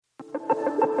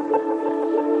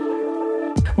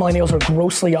Millennials are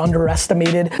grossly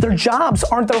underestimated. Their jobs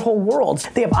aren't their whole worlds.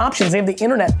 They have options. They have the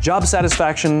internet. Job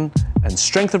satisfaction and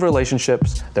strength of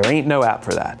relationships, there ain't no app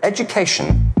for that.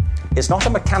 Education is not a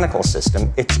mechanical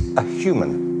system, it's a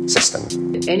human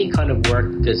system. Any kind of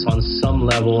work that's on some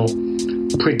level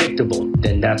predictable,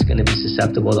 then that's going to be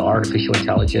susceptible to artificial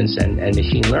intelligence and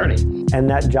machine learning. And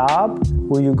that job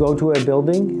where you go to a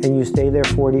building and you stay there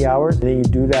 40 hours and then you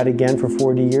do that again for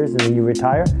 40 years and then you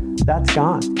retire, that's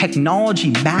gone.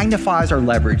 Technology magnifies our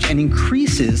leverage and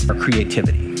increases our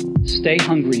creativity. Stay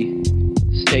hungry,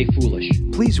 stay foolish.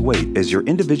 Please wait as your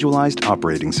individualized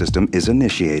operating system is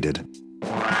initiated.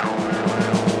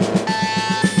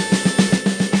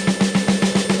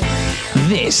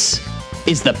 This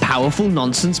is the Powerful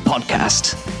Nonsense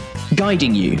Podcast,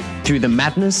 guiding you through the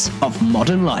madness of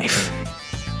modern life.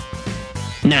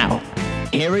 Now,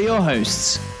 here are your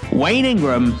hosts, Wayne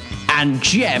Ingram and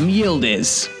Jem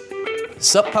Yildiz.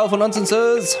 Sup, Powerful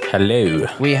Nonsenses? Hello.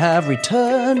 We have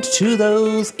returned to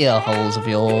those ear holes of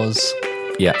yours.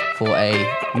 Yeah. For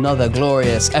another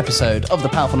glorious episode of the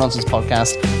Powerful Nonsense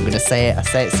Podcast. I'm going to say it, I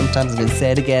say it sometimes, I'm going to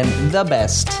say it again, the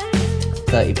best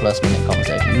 30-plus minute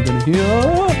conversation you're going to hear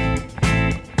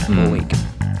all week.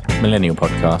 Millennial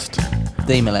Podcast.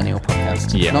 The Millennial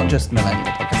Podcast. Yeah. Not just Millennial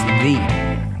Podcast,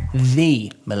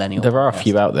 the Millennial There are Podcast. a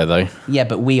few out there, though. Yeah,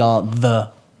 but we are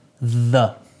the.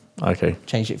 Okay.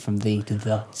 Changed it from the to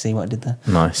the. See what I did there?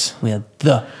 Nice. We are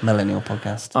the Millennial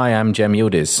Podcast. I am Jem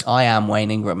Yildiz. I am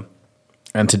Wayne Ingram.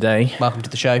 And today, Welcome to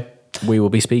the show. we will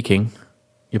be speaking.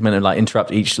 You're meant to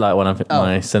interrupt each one of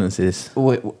my sentences.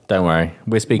 Don't worry.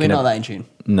 We're speaking. We're not that in tune.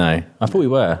 No. I thought we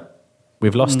were.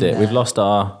 We've lost it. We've lost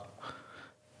our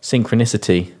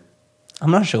synchronicity. I'm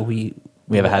not sure we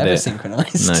ever had it.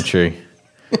 Synchronized. No, true.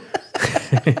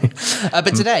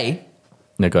 But today.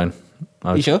 No, go on.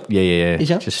 You sure? Yeah. You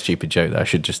sure? Just a stupid joke that I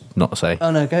should just not say. Oh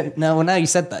no, go. No, well now you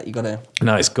said that, you got to.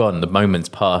 No, it's gone. The moment's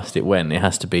passed. It went. It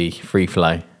has to be free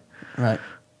flow. Right.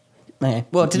 Okay.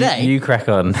 Well, today. You crack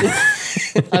on.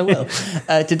 I will.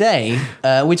 Today,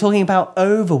 we're talking about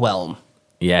overwhelm.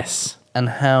 Yes. And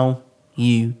how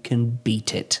you can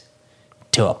beat it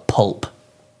to a pulp.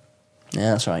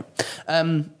 Yeah, that's right.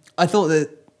 I thought that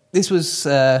this was,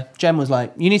 Jem was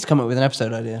like, you need to come up with an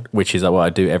episode idea. Which is what I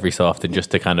do every so often,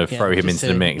 just to kind of throw him into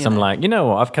the mix. I'm like, you know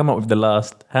what? I've come up with the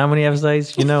last, how many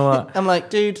episodes? You know what? I'm like,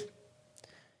 dude,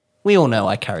 we all know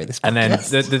I carry this podcast. And then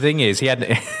the thing is, he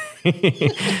had... he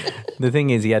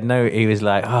was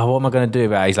like, oh, what am I going to do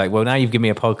about it? He's like, well, now you've given me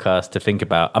a podcast to think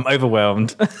about. I'm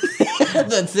overwhelmed.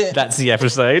 That's it. That's the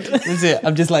episode. That's it.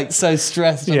 I'm just like so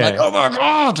stressed. I'm like, oh my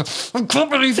God, I can't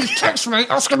believe he texted me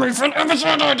asking me for an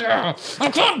episode idea.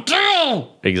 I can't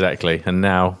deal. Exactly. And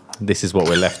now this is what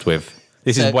we're left with.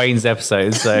 This is Wayne's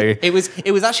episode, so... It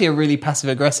was actually a really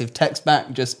passive-aggressive text back,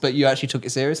 but you actually took it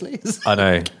seriously. I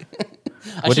know.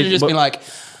 I should have just been like,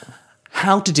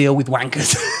 how to deal with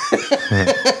wankers.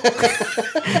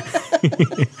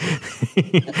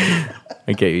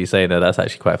 I get you saying that. That's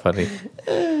actually quite funny.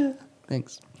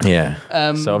 Thanks. Yeah.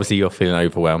 So obviously you're feeling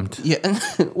overwhelmed. Yeah.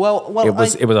 well, it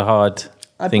was a hard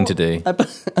thing to do.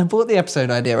 I brought the episode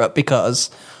idea up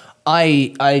because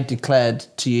I declared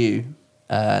to you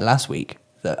last week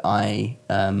that I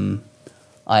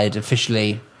had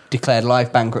officially declared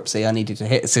life bankruptcy. I needed to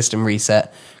hit a system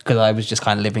reset because I was just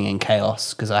kind of living in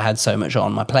chaos because I had so much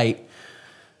on my plate.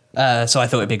 So I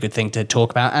thought it'd be a good thing to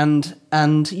talk about.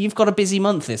 And you've got a busy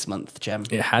month this month, Jem.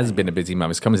 It has been a busy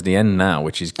month. It's coming to the end now,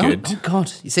 which is good. Oh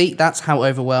God. You see, that's how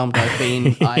overwhelmed I've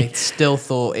been. I still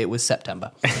thought it was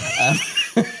September.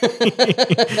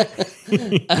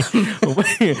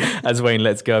 As Wayne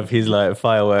lets go of his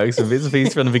fireworks and bits and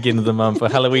pieces from the beginning of the month, a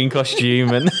Halloween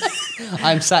costume, and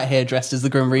I'm sat here dressed as the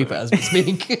Grim Reaper as we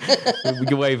speak. We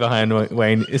can wave behind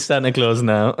Wayne. It's Santa Claus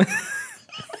now.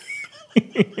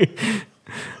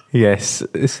 Yes,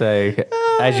 so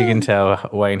as you can tell,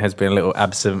 Wayne has been a little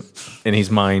absent in his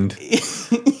mind.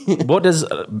 What does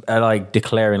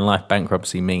declaring life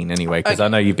bankruptcy mean anyway? Because I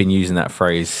know you've been using that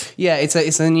phrase. Yeah, it's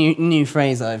a new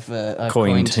phrase I've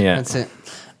coined. Yeah, that's it.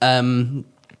 I'm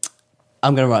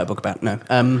going to write a book about it.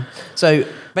 No. So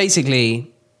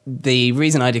basically, the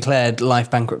reason I declared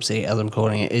life bankruptcy, as I'm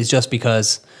calling it, is just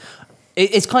because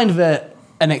it's kind of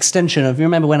an extension of. You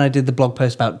remember when I did the blog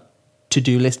post about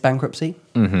to-do list bankruptcy?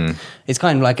 Mm-hmm. It's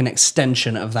kind of like an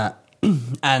extension of that.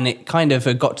 And it kind of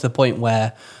got to the point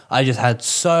where I just had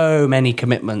so many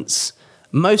commitments,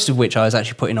 most of which I was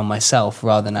actually putting on myself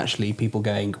rather than actually people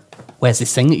going, where's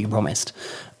this thing that you promised?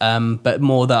 But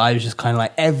more that I was just kind of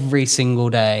like every single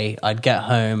day I'd get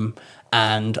home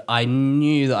And I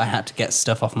knew that I had to get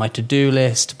stuff off my to-do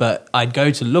list, but I'd go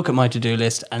to look at my to-do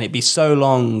list and it'd be so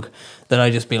long that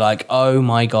I'd just be like, oh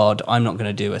my God, I'm not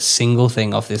going to do a single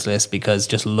thing off this list because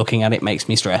just looking at it makes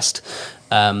me stressed.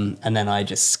 And then I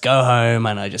just go home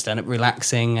and I just end up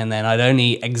relaxing, and then I'd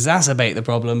only exacerbate the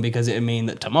problem because it would mean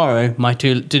that tomorrow my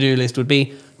to-do list would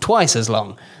be twice as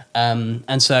long.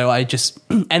 And so I just,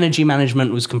 energy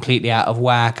management was completely out of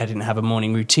whack. I didn't have a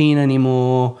morning routine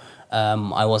anymore.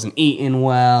 I wasn't eating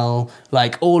well,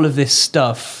 like all of this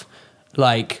stuff,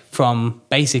 like from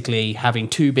basically having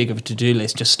too big of a to-do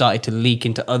list just started to leak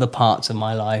into other parts of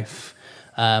my life.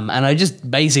 And I just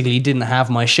basically didn't have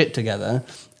my shit together,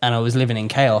 and I was living in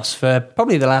chaos for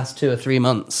probably the last 2 or 3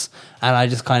 months. And I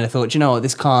just kind of thought, you know what,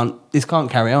 this can't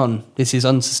carry on. This is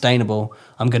unsustainable.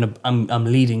 I'm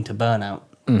leading to burnout.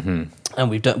 Mm-hmm. And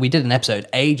we did an episode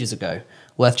ages ago,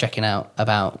 worth checking out,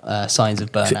 about signs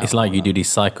of burnout. It's like you do these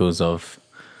cycles of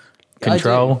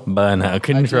control, burnout,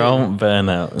 control,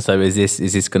 burnout. So is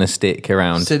this going to stick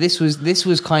around? So this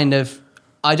was kind of,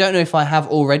 I don't know if I have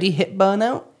already hit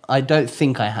burnout. I don't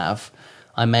think I have.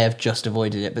 I may have just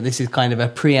avoided it, but this is kind of a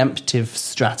preemptive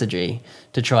strategy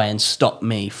to try and stop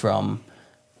me from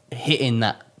hitting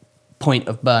that point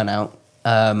of burnout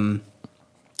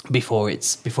before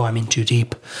I'm in too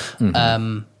deep.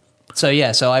 Mm-hmm.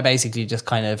 So I basically just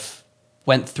kind of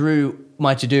went through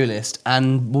my to-do list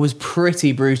and was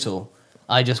pretty brutal.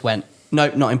 I just went,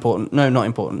 nope, not important. No, not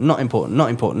important. Not important. Not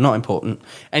important. Not important.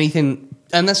 Anything.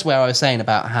 And that's where I was saying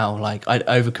about how like I'd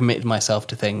overcommitted myself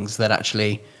to things that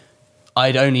actually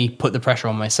I'd only put the pressure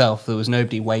on myself. There was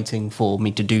nobody waiting for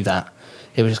me to do that.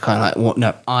 It was just kind of like, what?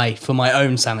 No, for my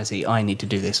own sanity, I need to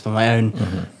do this. For my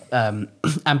own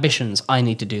ambitions, I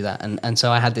need to do that. And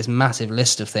so I had this massive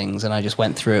list of things, and I just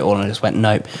went through it all, and I just went,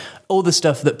 nope. All the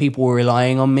stuff that people were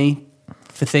relying on me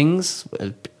for things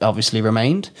obviously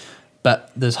remained, but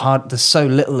there's so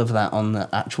little of that on the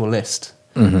actual list.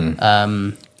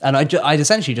 Mm-hmm. And I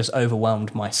essentially just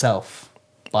overwhelmed myself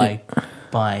by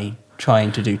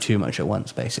trying to do too much at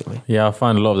once, basically. Yeah, I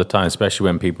find a lot of the time, especially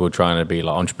when people are trying to be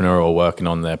like entrepreneurial or working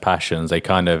on their passions,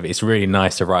 it's really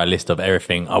nice to write a list of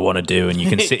everything I want to do, and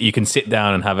you can sit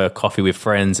down and have a coffee with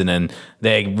friends, and then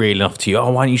they're reeling off to you, oh,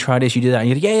 why don't you try this, you do that, and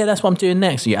you're like, yeah, that's what I'm doing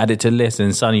next. So you add it to the list,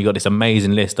 and suddenly you've got this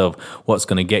amazing list of what's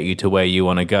going to get you to where you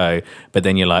want to go, but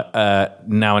then you're like,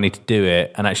 now I need to do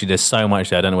it, and actually there's so much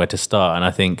there, I don't know where to start. And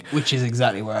I think, which is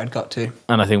exactly where I'd got to.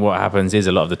 And I think what happens is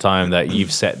a lot of the time that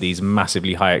you've set these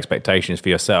massively high expectations for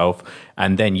yourself,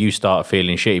 and then you start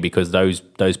feeling shitty because those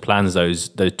plans, those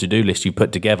to-do lists you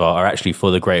put together are actually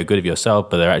for the greater good of yourself,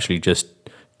 but they're actually just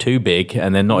too big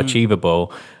and they're not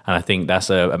achievable. And I think that's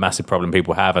a massive problem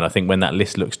people have. And I think when that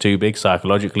list looks too big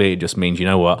psychologically, it just means, you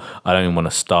know what, I don't even want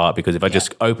to start, because if I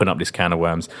just open up this can of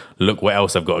worms, look what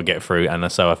else I've got to get through.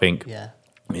 And so I think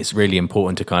it's really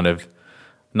important to kind of,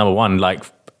 number one, like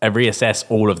reassess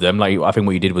all of them. Like, I think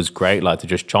what you did was great, like to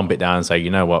just chomp it down and say, you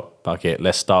know what, fuck it,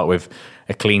 let's start with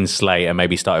a clean slate and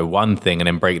maybe start with one thing and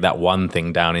then break that one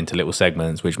thing down into little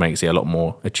segments, which makes it a lot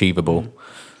more achievable.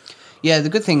 Yeah, the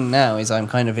good thing now is I'm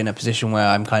kind of in a position where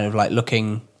I'm kind of like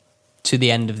looking to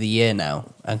the end of the year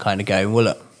now and kind of going, well,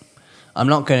 look, I'm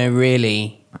not going to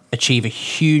really achieve a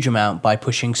huge amount by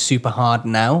pushing super hard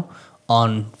now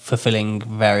on fulfilling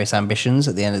various ambitions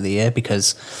at the end of the year,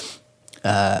 because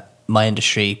my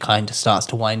industry kind of starts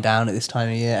to wind down at this time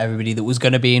of year. Everybody that was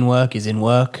going to be in work is in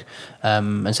work.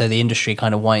 And so the industry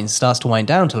kind of starts to wind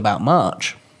down till about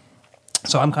March.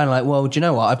 So I'm kind of like, well, do you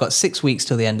know what? I've got 6 weeks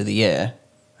till the end of the year.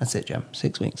 That's it, Jem.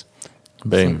 6 weeks.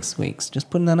 Boom. 6 weeks. Just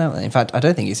putting that out there. In fact, I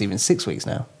don't think it's even 6 weeks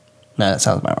now. No, that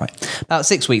sounds about right. About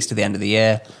 6 weeks to the end of the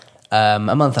year. A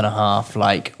month and a half.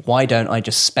 Like, why don't I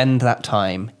just spend that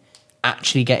time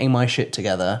actually getting my shit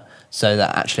together, so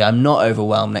that actually I'm not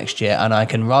overwhelmed next year, and I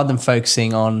can, rather than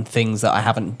focusing on things that I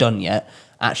haven't done yet,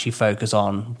 actually focus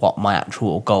on what my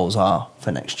actual goals are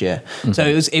for next year. Mm-hmm. So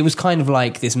it was kind of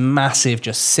like this massive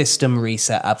just system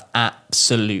reset of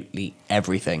absolutely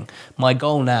everything. My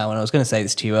goal now, and I was going to say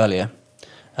this to you earlier,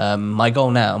 my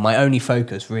goal now, my only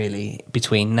focus really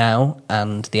between now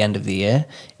and the end of the year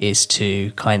is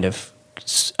to kind of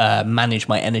manage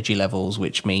my energy levels,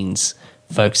 which means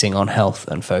focusing on health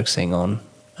and focusing on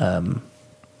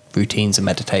routines and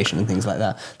meditation and things like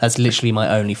that. That's literally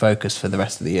my only focus for the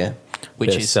rest of the year,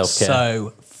 which is self-care.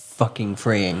 So fucking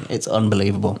freeing. It's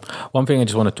unbelievable. One thing I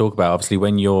just want to talk about, obviously,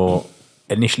 when you're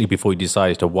initially, before you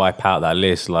decided to wipe out that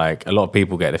list, like a lot of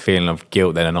people get the feeling of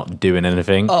guilt that they're not doing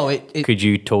anything. Could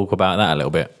you talk about that a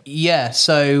little bit? Yeah,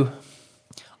 so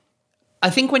I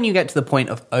think when you get to the point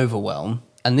of overwhelm,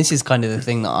 and this is kind of the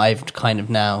thing that I've kind of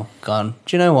now gone,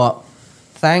 do you know what?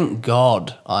 Thank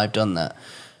God I've done that.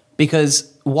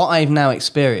 Because what I've now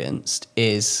experienced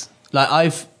is,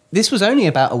 like, this was only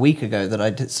about a week ago that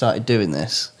I started doing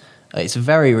this. It's a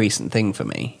very recent thing for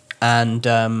me. And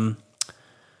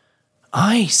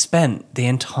I spent the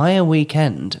entire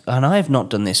weekend, and I've not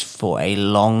done this for a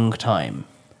long time.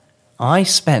 I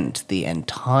spent the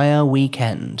entire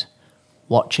weekend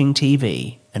watching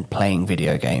TV and playing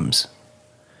video games.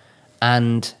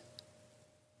 And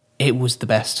it was the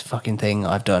best fucking thing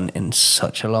I've done in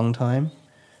such a long time.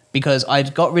 Because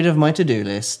I'd got rid of my to-do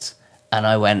list, and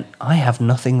I went, I have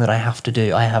nothing that I have to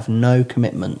do. I have no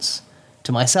commitments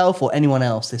to myself or anyone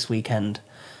else this weekend.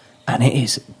 And it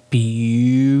is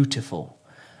beautiful.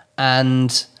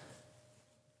 And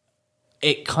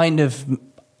it kind of...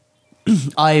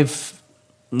 I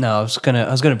was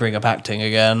gonna bring up acting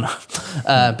again.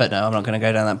 But no, I'm not going to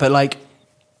go down that. But, like,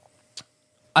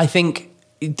 I think...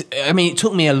 it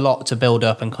took me a lot to build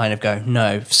up and kind of go,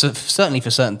 no, certainly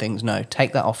for certain things, no,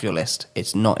 take that off your list.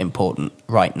 It's not important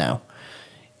right now.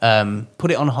 Put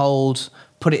it on hold,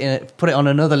 put it on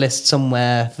another list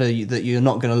somewhere that you're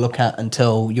not going to look at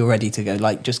until you're ready to go.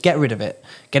 Like, just get rid of it.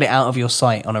 Get it out of your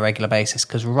sight on a regular basis,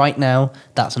 because right now,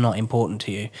 that's not important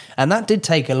to you. And that did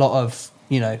take a lot of,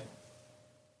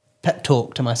 pep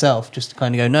talk to myself, just to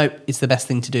kind of go, no, it's the best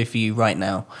thing to do for you right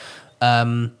now.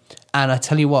 And I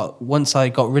tell you what, once I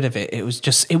got rid of it, it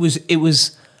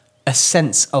was a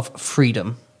sense of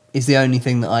freedom is the only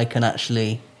thing that I can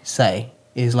actually say.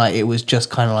 Is like, it was just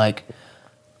kind of like,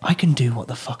 I can do what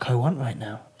the fuck I want right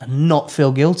now and not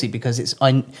feel guilty because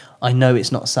I know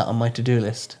it's not sat on my to-do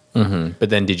list. Mm-hmm. But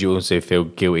then did you also feel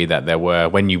guilty that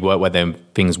when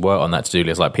things were on that to-do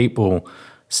list, like people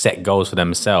set goals for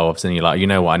themselves and you're like, you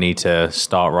know what, I need to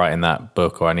start writing that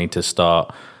book or I need to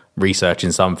start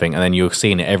researching something, and then you're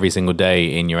seeing it every single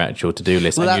day in your actual to-do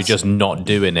list, and you're just not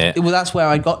doing it. Well, that's where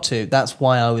I got to. That's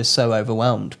why I was so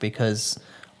overwhelmed, because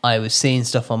I was seeing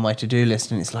stuff on my to-do list,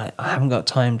 and it's like, I haven't got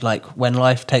time. Like, when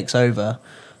life takes over,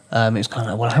 it's kind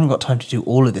of like, well, I haven't got time to do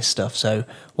all of this stuff, so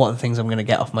what are the things I'm going to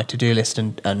get off my to-do list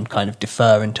and kind of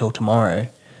defer until tomorrow?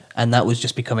 And that was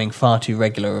just becoming far too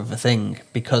regular of a thing,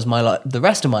 because the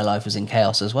rest of my life was in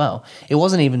chaos as well. It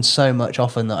wasn't even so much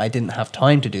often that I didn't have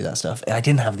time to do that stuff. I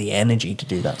didn't have the energy to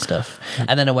do that stuff.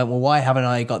 And then I went, well, why haven't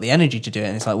I got the energy to do it?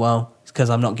 And it's like, well, it's because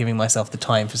I'm not giving myself the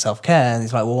time for self-care. And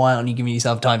it's like, well, why aren't you giving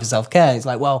yourself time for self-care? It's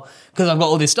like, well, because I've got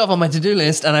all this stuff on my to-do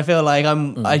list, and I feel like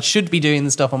I should be doing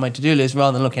the stuff on my to-do list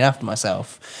rather than looking after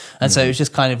myself. And so it was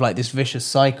just kind of like this vicious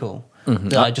cycle. Mm-hmm.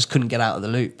 That I just couldn't get out of the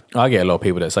loop. I get a lot of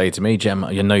people that say to me, Jem,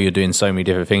 you're doing so many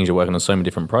different things, you're working on so many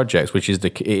different projects, which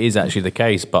it is actually the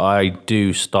case, but I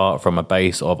do start from a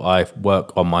base of I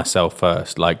work on myself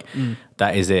first. Like,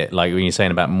 that is it. Like, when you're saying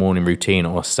about morning routine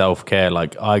or self-care,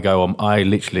 like, I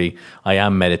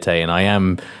am meditating, I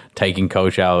am taking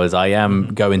cold showers, I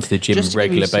am going to the gym on a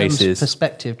regular basis. Just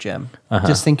perspective, Jem.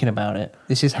 Just thinking about it.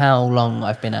 This is how long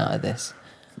I've been out of this.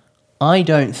 I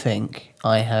don't think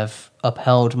I have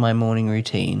upheld my morning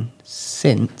routine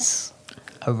since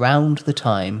around the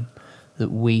time that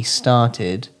we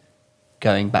started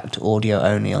going back to audio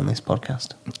only on this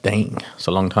podcast. Dang, it's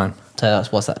a long time. So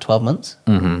what's that, 12 months?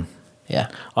 Mm-hmm. Yeah.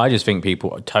 I just think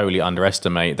people totally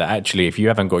underestimate that actually if you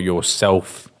haven't got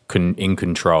yourself in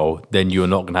control, then you're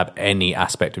not going to have any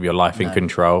aspect of your life in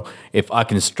control. If I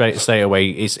can say away,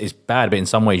 it's bad, but in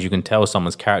some ways you can tell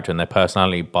someone's character and their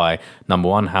personality by, number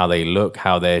one, how they look,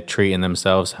 how they're treating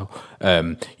themselves.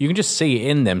 You can just see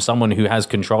in them someone who has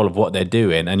control of what they're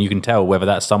doing, and you can tell whether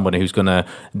that's someone who's going to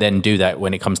then do that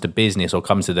when it comes to business or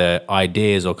comes to their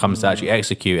ideas or comes to actually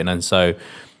executing. And so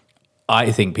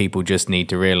I think people just need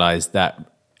to realize that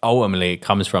ultimately it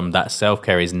comes from that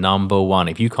self-care is number one.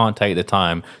 If you can't take the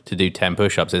time to do 10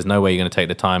 push-ups, there's no way you're going to take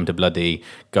the time to bloody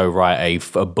go write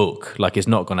a book. Like, it's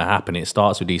not going to happen. It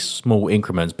starts with these small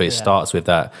increments, but it starts with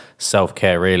that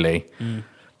self-care, really.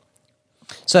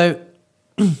 So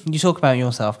you talk about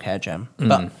your self-care, Jem,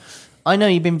 but I know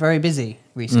you've been very busy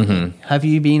recently. Have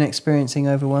you been experiencing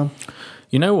overwhelm?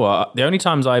 You know what? The only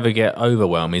times I ever get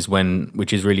overwhelmed is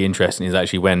which is really interesting, is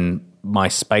actually when my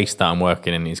space that I'm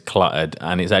working in is cluttered.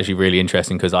 And it's actually really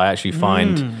interesting because I actually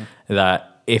find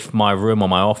that if my room or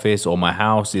my office or my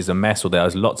house is a mess or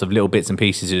there's lots of little bits and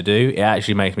pieces to do, it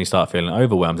actually makes me start feeling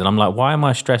overwhelmed. And I'm like, why am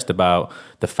I stressed about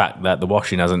the fact that the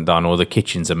washing hasn't done or the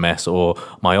kitchen's a mess or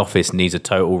my office needs a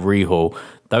total rehaul?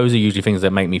 Those are usually things that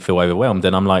make me feel overwhelmed.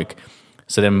 And I'm like,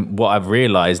 so then what I've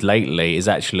realized lately is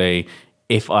actually,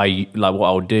 if I like, what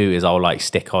I'll do is I'll like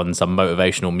stick on some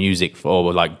motivational music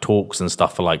or like talks and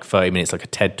stuff for like 30 minutes, like a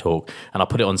TED talk, and I'll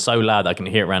put it on so loud that I can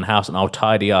hear it around the house, and I'll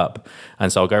tidy up.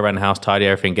 And so I'll go around the house, tidy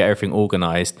everything, get everything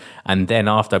organized, and then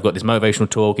after I've got this motivational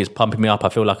talk, it's pumping me up, I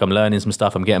feel like I'm learning some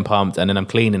stuff, I'm getting pumped, and then I'm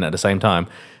cleaning at the same time.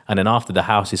 And then after, the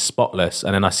house is spotless,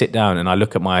 and then I sit down and I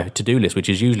look at my to-do list, which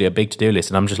is usually a big to-do list,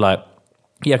 and I'm just like,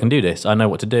 yeah, I can do this. I know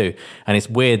what to do. And it's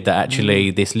weird that actually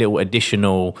this little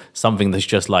additional something that's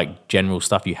just like general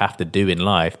stuff you have to do in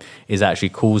life is actually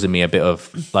causing me a bit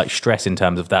of like stress in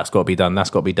terms of that's got to be done, that's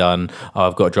got to be done. Oh,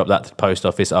 I've got to drop that to the post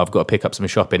office. Oh, I've got to pick up some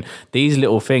shopping. These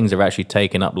little things are actually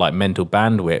taking up like mental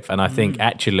bandwidth. And I think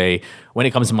actually when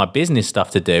it comes to my business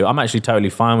stuff to do, I'm actually totally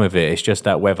fine with it. It's just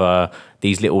that whether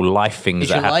these little life things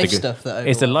it's that have life to go, stuff that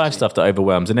it's the life stuff that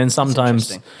overwhelms. And then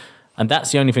sometimes... And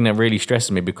that's the only thing that really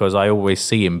stresses me, because I always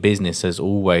see in business as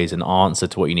always an answer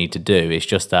to what you need to do. It's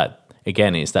just that,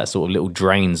 again, it's that sort of little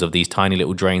drains of these tiny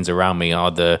little drains around me.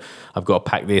 I've got to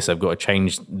pack this, I've got to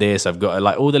change this, I've got to,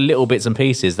 like all the little bits and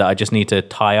pieces that I just need to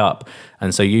tie up.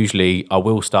 And so usually I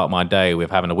will start my day with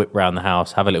having a whip around the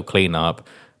house, have a little clean up,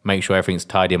 make sure everything's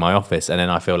tidy in my office. And then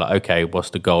I feel like, okay, what's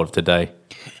the goal of today?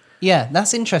 Yeah,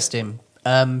 that's interesting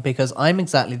because I'm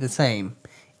exactly the same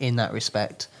in that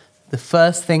respect. The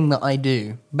first thing that I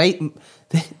do,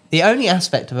 the only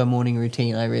aspect of a morning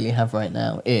routine I really have right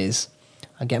now is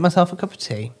I get myself a cup of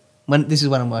tea. This is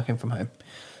when I'm working from home.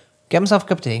 Get myself a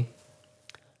cup of tea.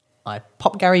 I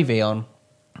pop Gary Vee on,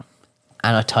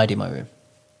 and I tidy my room.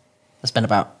 I spend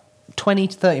about 20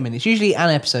 to 30 minutes, usually an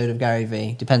episode of Gary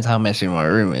Vee. Depends how messy my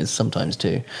room is, sometimes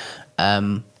too.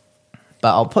 But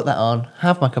I'll put that on,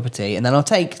 have my cup of tea, and then I'll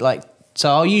take so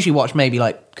I'll usually watch maybe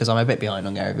because I'm a bit behind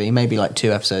on Gary Vee, maybe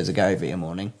 2 episodes of Gary Vee a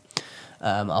morning.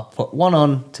 I'll put one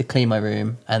on to clean my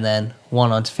room and then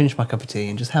one on to finish my cup of tea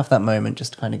and just have that moment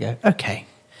just to kind of go, okay,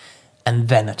 and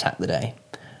then attack the day.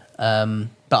 But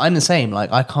I'm the same.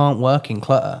 I can't work in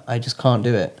clutter. I just can't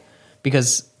do it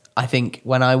because I think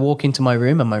when I walk into my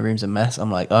room and my room's a mess, I'm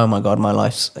like, oh my God, my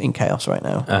life's in chaos right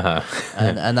now.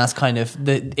 And that's kind of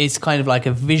it's kind of like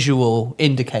a visual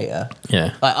indicator.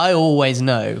 Yeah. I always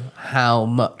know how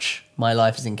much my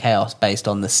life is in chaos based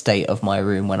on the state of my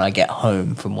room when I get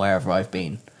home from wherever I've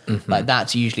been. Mm-hmm.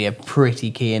 That's usually a pretty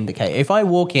key indicator. If I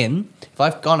walk in, if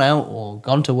I've gone out or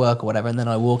gone to work or whatever, and then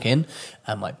I walk in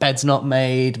and my bed's not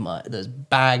made, there's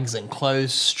bags and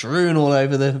clothes strewn all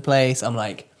over the place, I'm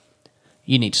like,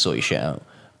 you need to sort your shit out.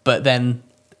 But then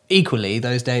equally,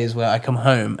 those days where I come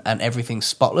home and everything's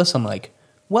spotless, I'm like,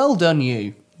 well done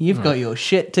you. You've got your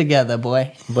shit together,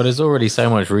 boy. But there's already so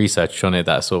much research on it,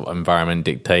 that sort of environment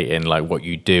dictating what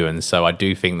you do. And so I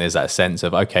do think there's that sense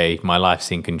of, okay, my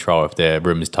life's in control if the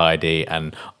room's tidy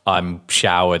and I'm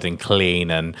showered and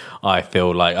clean and I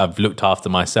feel like I've looked after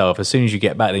myself. As soon as you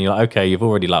get back, then you're like, okay, you've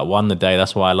already won the day.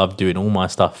 That's why I love doing all my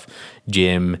stuff,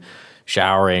 gym,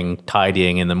 showering,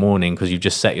 tidying in the morning, because you've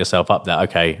just set yourself up that,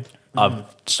 okay, I've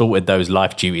sorted those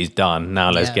life duties done.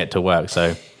 Now let's get to work.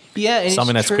 So yeah,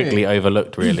 something that's quickly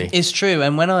overlooked, really. It's true.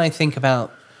 And when I think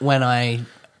about when I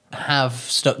have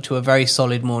stuck to a very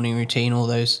solid morning routine all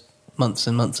those months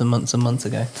and months and months and months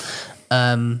ago,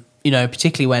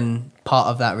 particularly when part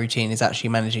of that routine is actually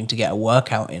managing to get a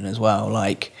workout in as well,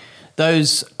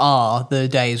 those are the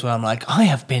days where I'm like, I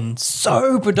have been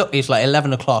so productive. It's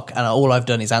 11 o'clock and all I've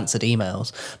done is answered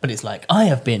emails. But it's I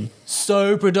have been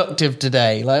so productive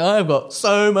today. I've got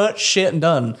so much shit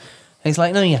done. And it's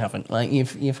no, you haven't.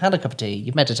 You've had a cup of tea,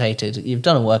 you've meditated, you've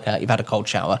done a workout, you've had a cold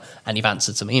shower, and you've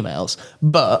answered some emails.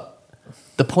 But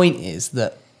the point is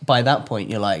that by that point,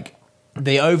 you're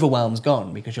the overwhelm's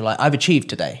gone because you're I've achieved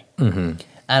today. Mm-hmm.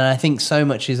 And I think so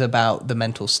much is about the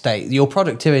mental state. Your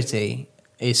productivity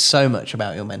is so much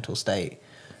about your mental state.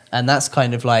 And that's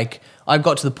kind of I've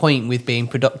got to the point with being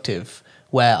productive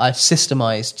where I've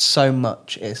systemized so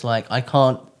much. It's I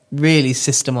can't really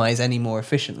systemize any more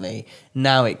efficiently.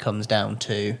 Now it comes down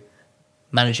to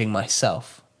managing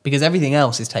myself because everything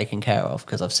else is taken care of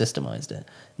because I've systemized it.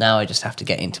 Now I just have to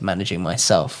get into managing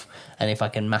myself. And if I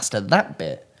can master that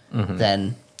bit,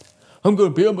 then I'm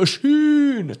going to be a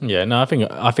machine. Yeah, no,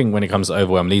 I think when it comes to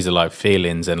overwhelm, these are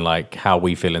feelings and how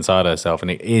we feel inside ourselves,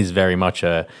 and it is very much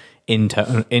a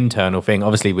internal thing.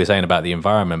 Obviously, we're saying about the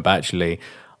environment, but actually,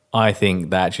 I think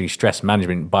that stress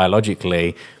management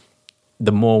biologically,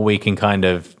 the more we can kind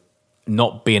of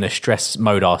not be in a stress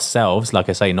mode ourselves, like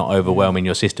I say, not overwhelming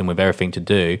your system with everything to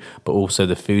do, but also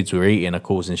the foods we're eating are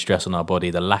causing stress on our body.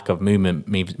 The lack of movement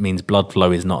means blood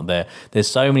flow is not there. There's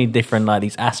so many different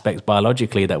these aspects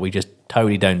biologically that we just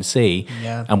totally don't see.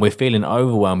 Yeah. And we're feeling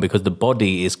overwhelmed because the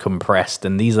body is compressed,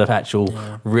 and these are actual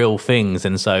real things.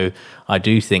 And so I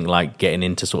do think like getting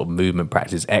into sort of movement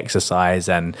practice, exercise,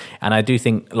 and I do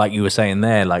think, like you were saying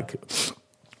there, like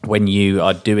when you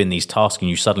are doing these tasks and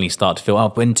you suddenly start to feel, I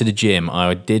went to the gym,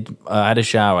 I had a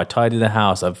shower, I tidied the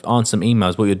house, I've answered some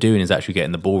emails. What you're doing is actually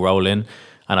getting the ball rolling.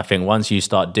 And I think once you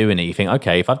start doing it, you think,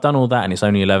 okay, if I've done all that and it's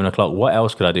only 11 o'clock, what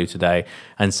else could I do today?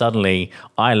 And suddenly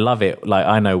I love it. Like,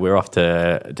 I know we're off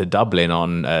to Dublin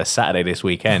on Saturday this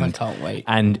weekend. I can't wait.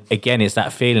 And again, it's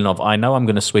that feeling of, I know I'm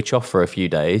going to switch off for a few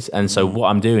days. And so what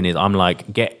I'm doing is I'm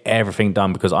like, get everything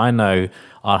done, because I know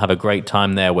I'll have a great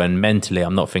time there when mentally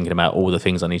I'm not thinking about all the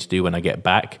things I need to do when I get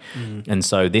back. And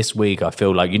so this week I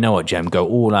feel like, you know what, Jem, go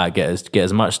all out, get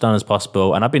as much done as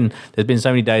possible. And there's been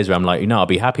so many days where I'm like, I'll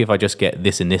be happy if I just get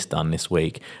this and this done this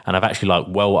week. And I've actually like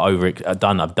I've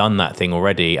done that thing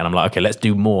already. And I'm like, okay, let's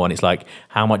do more. And it's like,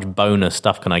 how much bonus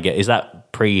stuff can I get? Is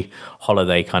that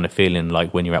pre-holiday kind of feeling,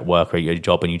 like when you're at work or at your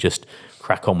job and you just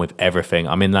crack on with everything?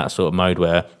 I'm in that sort of mode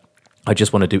where I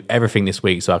just want to do everything this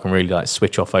week so I can really like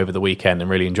switch off over the weekend and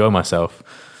really enjoy myself.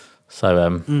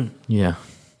 So, yeah.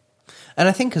 And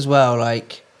I think as well,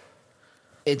 like,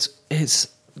 it's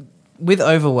with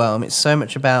overwhelm, it's so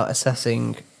much about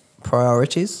assessing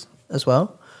priorities as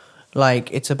well.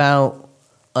 Like, it's about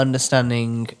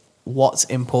understanding what's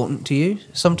important to you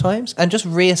sometimes and just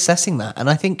reassessing that. And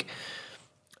I think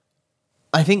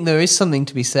there is something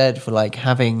to be said for like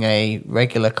having a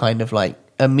regular kind of like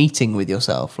a meeting with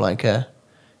yourself, like a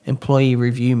employee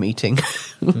review meeting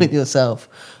with yourself,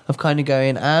 of kind of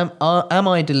going, am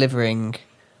I delivering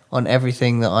on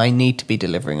everything that I need to be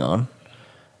delivering on?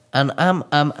 And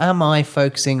am I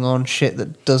focusing on shit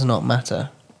that does not matter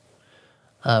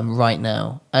right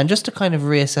now? And just to kind of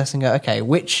reassess and go, okay,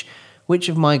 which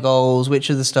of my goals, which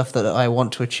of the stuff that I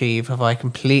want to achieve have I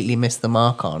completely missed the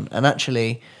mark on? And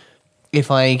actually,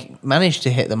 if I manage to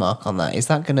hit the mark on that, is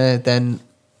that going to then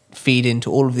feed into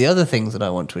all of the other things that I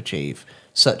want to achieve,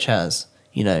 such as,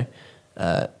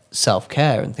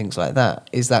 self-care and things like that?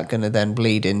 Is that going to then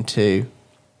bleed into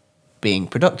being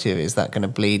productive? Is that going to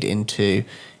bleed into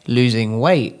losing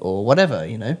weight or whatever,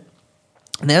 And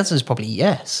the answer is probably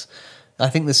yes. I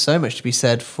think there's so much to be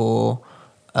said for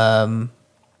how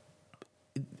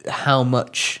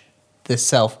much the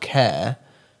self-care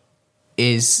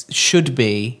should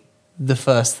be the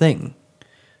first thing,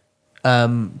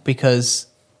 because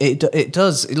it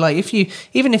does, like,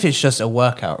 even if it's just a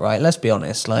workout, right? Let's be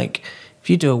honest, like, if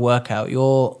you do a workout,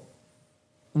 you're,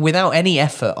 without any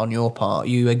effort on your part,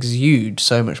 you exude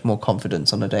so much more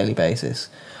confidence on a daily basis.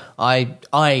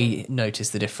 I notice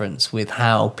the difference with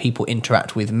how people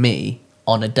interact with me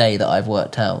on a day that I've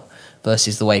worked out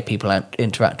versus the way people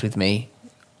interact with me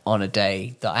on a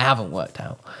day that I haven't worked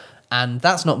out. And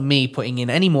that's not me putting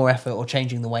in any more effort or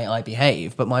changing the way I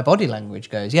behave, but my body language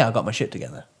goes, yeah, I got my shit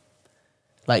together.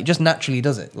 Like, just naturally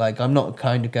does it. Like, I'm not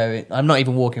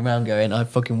even walking around going, I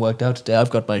fucking worked out today, I've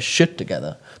got my shit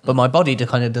together. But my body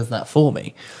kind of does that for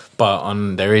me.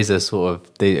 But there is a sort of,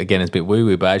 again, it's a bit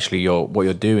woo-woo, but actually what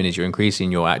you're doing is you're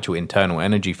increasing your actual internal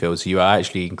energy field. So you are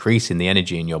actually increasing the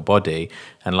energy in your body.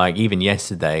 And like, even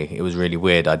yesterday, it was really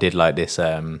weird. I did like this,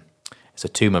 it's a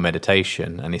Tuma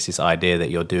meditation, and it's this idea that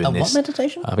you're doing this. What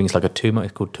meditation? I think it's like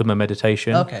it's called Tuma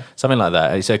meditation. Okay. Something like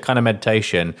that. It's a kind of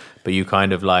meditation, but you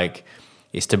kind of like,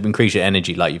 it's to increase your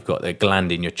energy. Like, you've got the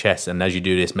gland in your chest, and as you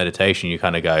do this meditation, you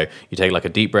kind of go, you take like a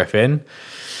deep breath in,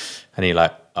 and you're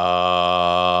like,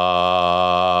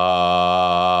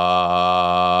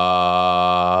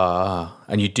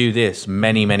 and you do this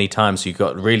many, many times. So you've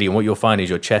got really, and what you'll find is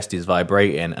your chest is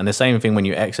vibrating. And the same thing when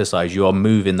you exercise, you are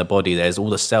moving the body. There's all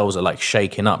the cells are like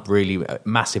shaking up really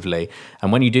massively.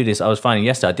 And when you do this, I was finding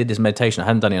yesterday, I did this meditation. I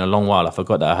hadn't done it in a long while. I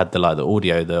forgot that I had the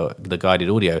audio, the guided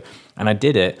audio, and I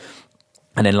did it.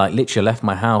 And then, like, literally left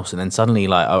my house, and then suddenly,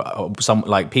 some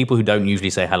people who don't usually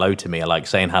say hello to me are like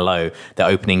saying hello. They're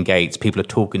opening gates. People are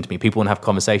talking to me. People want to have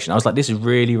conversation. I was like, this is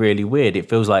really, really weird. It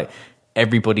feels like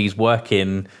everybody's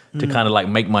working to kind of like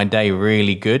make my day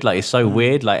really good. Like, it's so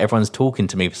weird. Like, everyone's talking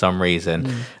to me for some reason.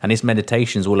 And this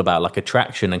meditation is all about like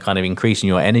attraction and kind of increasing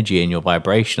your energy and your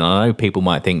vibration. And I know people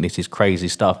might think this is crazy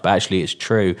stuff, but actually it's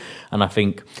true. And I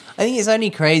think it's only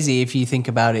crazy if you think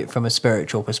about it from a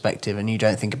spiritual perspective and you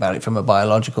don't think about it from a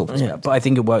biological perspective. Yeah, but I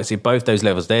think it works at both those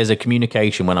levels. There's a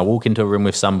communication. When I walk into a room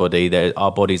with somebody,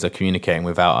 our bodies are communicating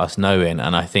without us knowing.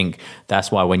 And I think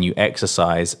that's why when you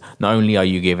exercise, not only are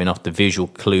you giving off the visual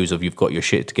clues of you've got your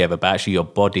shit together, together, but actually your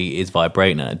body is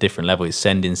vibrating at a different level. It's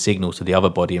sending signals to the other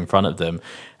body in front of them.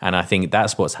 And I think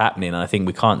that's what's happening. And I think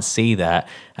we can't see that.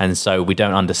 And so we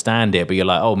don't understand it. But you're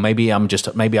like, oh, maybe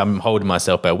I'm holding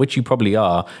myself better, which you probably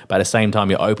are. But at the same time,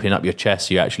 you're opening up your chest.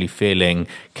 So you're actually feeling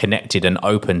connected and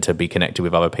open to be connected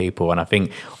with other people. And I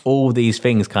think all these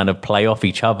things kind of play off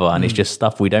each other. And it's just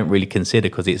stuff we don't really consider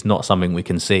because it's not something we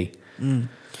can see.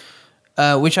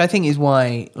 Which I think is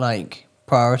why, like,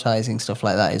 prioritizing stuff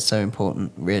like that is so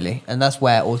important, really. And that's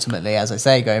where ultimately, as I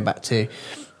say, going back to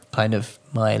kind of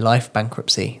my life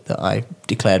bankruptcy that I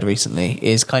declared recently,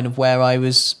 is kind of where I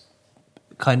was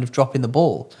kind of dropping the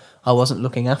ball. I wasn't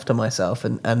looking after myself,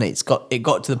 and it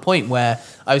got to the point where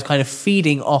I was kind of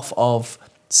feeding off of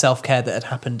self-care that had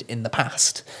happened in the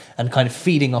past and kind of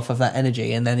feeding off of that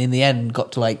energy, and then in the end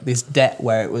got to like this debt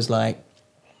where it was like,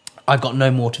 I've got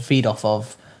no more to feed off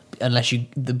of unless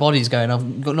the body's going, I've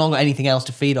not got anything else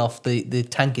to feed off, the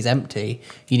tank is empty,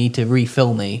 you need to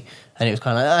refill me. And it was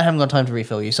kind of like, I haven't got time to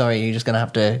refill you, sorry, you're just going to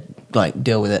have to like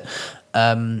deal with it.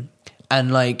 And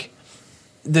like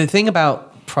the thing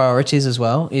about priorities as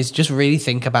well is just really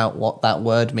think about what that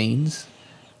word means.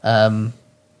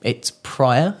 It's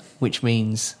prior, which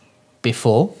means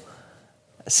before.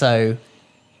 So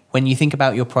when you think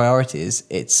about your priorities,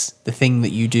 it's the thing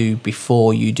that you do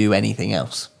before you do anything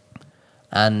else.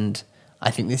 And I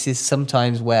think this is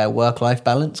sometimes where work-life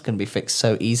balance can be fixed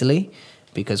so easily,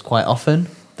 because quite often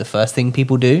the first thing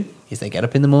people do is they get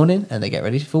up in the morning and they get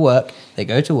ready for work, they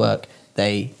go to work,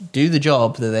 they do the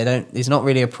job that it's not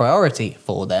really a priority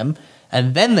for them,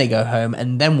 and then they go home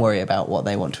and then worry about what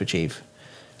they want to achieve.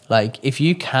 Like, if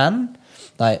you can,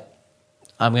 like,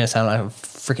 I'm going to sound like a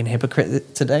freaking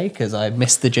hypocrite today because I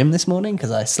missed the gym this morning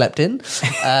because I slept in.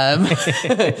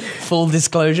 Full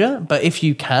disclosure. But if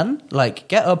you can, like,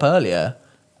 get up earlier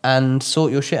and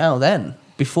sort your shit out then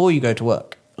before you go to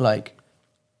work. Like,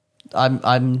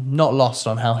 I'm not lost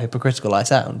on how hypocritical I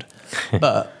sound,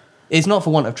 but it's not for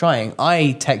want of trying.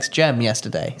 I text Jem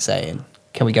yesterday saying,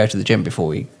 can we go to the gym before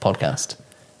we podcast?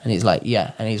 And he's like,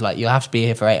 yeah. And he's like, you'll have to be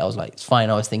here for 8. I was like, it's fine.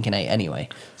 I was thinking 8 anyway.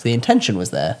 So the intention was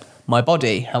there. My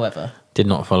body, however, did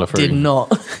not follow through.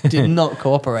 Did not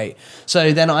cooperate.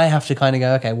 So then I have to kind of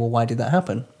go, okay, well, why did that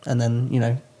happen? And then, you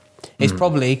know, it's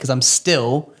probably because I'm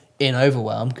still in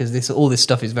overwhelm because all this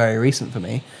stuff is very recent for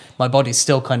me. My body's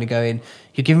still kind of going,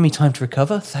 you're giving me time to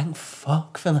recover? Thank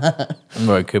fuck for that.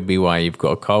 Well, it could be why you've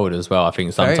got a cold as well. I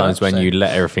think sometimes when you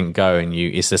let everything go and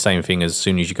it's the same thing as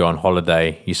soon as you go on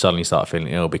holiday, you suddenly start feeling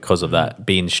ill because of that.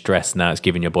 Being stressed now, it's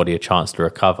giving your body a chance to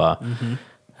recover.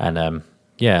 And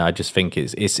yeah, I just think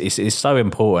it's so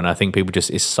important. I think people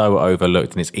it's so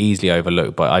overlooked and it's easily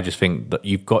overlooked. But I just think that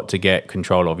you've got to get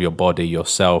control of your body,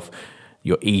 yourself,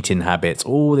 your eating habits,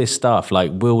 all this stuff like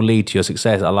will lead to your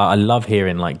success. I love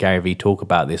hearing like Gary Vee talk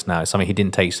about this now. It's something he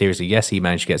didn't take seriously. Yes, he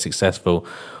managed to get successful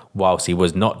whilst he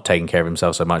was not taking care of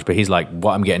himself so much. But he's like,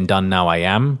 what I'm getting done now,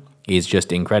 is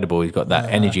just incredible. He's got that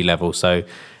energy level. So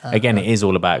again, it is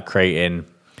all about creating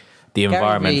the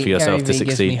environment for yourself to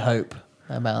succeed. Gives me hope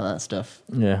about that stuff.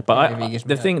 Yeah, but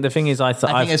the thing is, I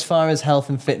think as far as health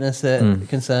and fitness are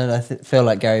concerned, I feel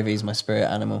like Gary Vee's my spirit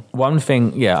animal. One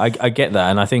thing, yeah, I get that,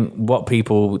 and I think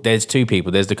there's two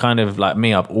people. There's the kind of like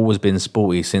me. I've always been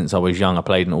sporty since I was young. I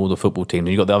played in all the football teams,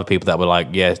 and you got the other people that were like,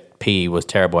 yeah, PE was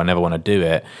terrible. I never want to do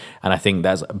it, and I think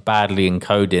that's badly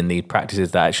encoding the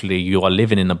practices that actually you are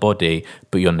living in the body,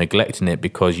 but you're neglecting it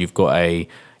because you've got a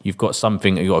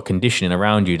conditioning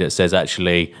around you that says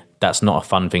actually that's not a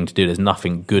fun thing to do. There's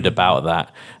nothing good about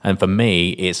that. And for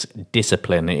me, it's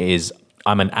discipline.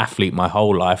 I'm an athlete my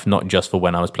whole life, not just for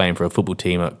when I was playing for a football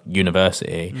team at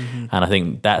university. And I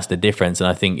think that's the difference. And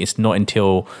I think it's not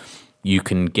until you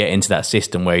can get into that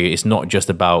system where it's not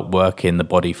just about working the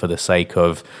body for the sake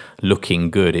of looking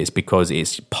good. It's because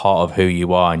it's part of who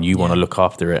you are and you want to look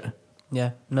after it.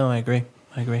 Yeah, no, I agree.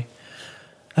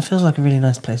 That feels like a really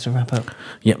nice place to wrap up.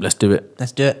 Yep, let's do it.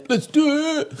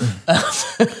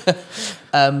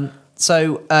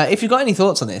 So if you've got any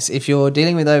thoughts on this, if you're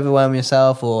dealing with overwhelm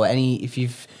yourself or if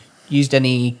you've used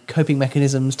any coping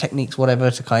mechanisms, techniques, whatever,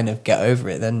 to kind of get over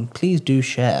it, then please do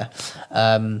share.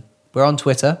 We're on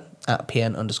Twitter at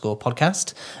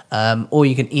 @PN_podcast. Or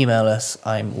you can email us.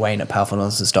 I'm Wayne at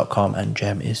powerfulnonsense.com and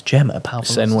Jem is Jem at powerfulnonsense.com.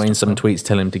 Send Wayne some tweets,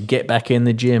 tell him to get back in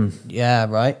the gym. Yeah,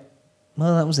 right.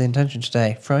 Well, that was the intention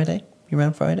today. Friday? You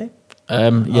around Friday?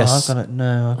 Yes. I've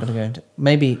got to go into...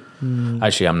 Maybe...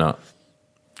 Actually, I'm not.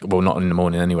 Well, not in the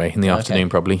morning anyway. In the afternoon,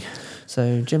 probably.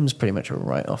 So, gym's pretty much a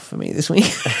write-off for me this week.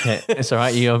 It's all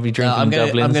right. You'll be drinking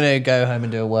Dublin. I'm going to go home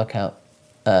and do a workout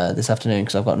this afternoon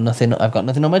because I've got nothing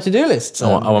on my to-do list.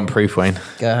 So I want proof, Wayne.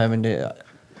 Go home and do it.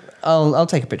 I'll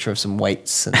take a picture of some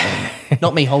weights, and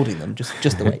not me holding them,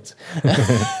 just the weights.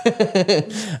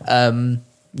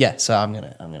 Yeah, so I'm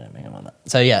gonna make them on that.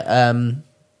 So yeah,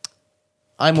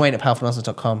 I'm Wayne at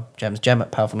powerfulnonsense.com. Gem's Gem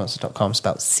at powerfulnonsense.com,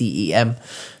 spelled CEM.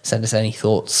 Send us any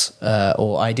thoughts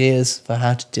or ideas for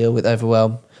how to deal with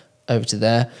overwhelm over to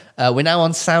there. We're now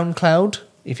on SoundCloud.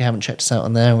 If you haven't checked us out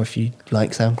on there, or if you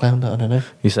like SoundCloud, I don't know.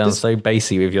 You sound so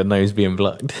bassy with your nose being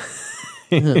plugged.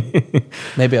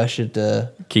 Maybe I should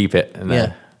keep it.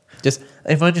 Yeah. Just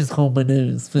if I just hold my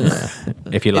nose.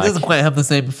 If you like. It doesn't quite have the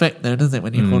same effect though, does it,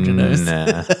 when you hold your nose?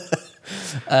 Nah.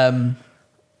 Yeah,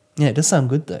 it does sound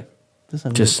good though.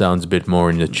 Just sounds a bit more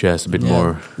in your chest, a bit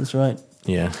more. That's right.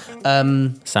 Yeah.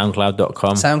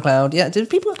 SoundCloud.com. SoundCloud. Yeah. Do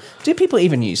people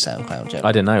even use SoundCloud, Joe?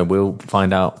 I don't know. We'll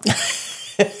find out.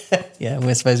 Yeah,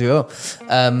 we suppose we will.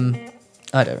 I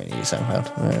don't really use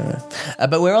SoundCloud.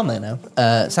 But we're on there now.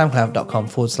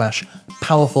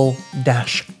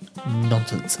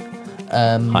 SoundCloud.com/powerful-nonsense.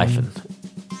 Hyphen.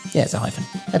 Yeah, it's a hyphen.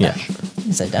 A dash.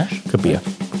 You say dash? Could be a...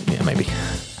 Yeah, maybe.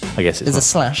 I guess it's There's a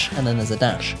slash and then there's a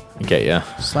dash. Okay, yeah.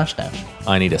 Slash dash.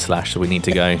 I need a slash, so we need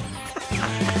to go.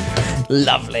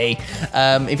 Lovely.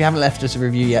 If you haven't left us a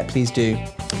review yet, please do.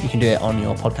 You can do it on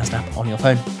your podcast app on your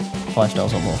phone. 5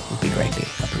 stars or more would be greatly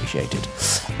appreciated.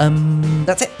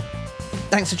 That's it.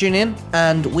 Thanks for tuning in,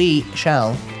 and we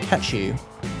shall catch you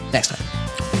next time.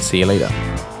 See you later.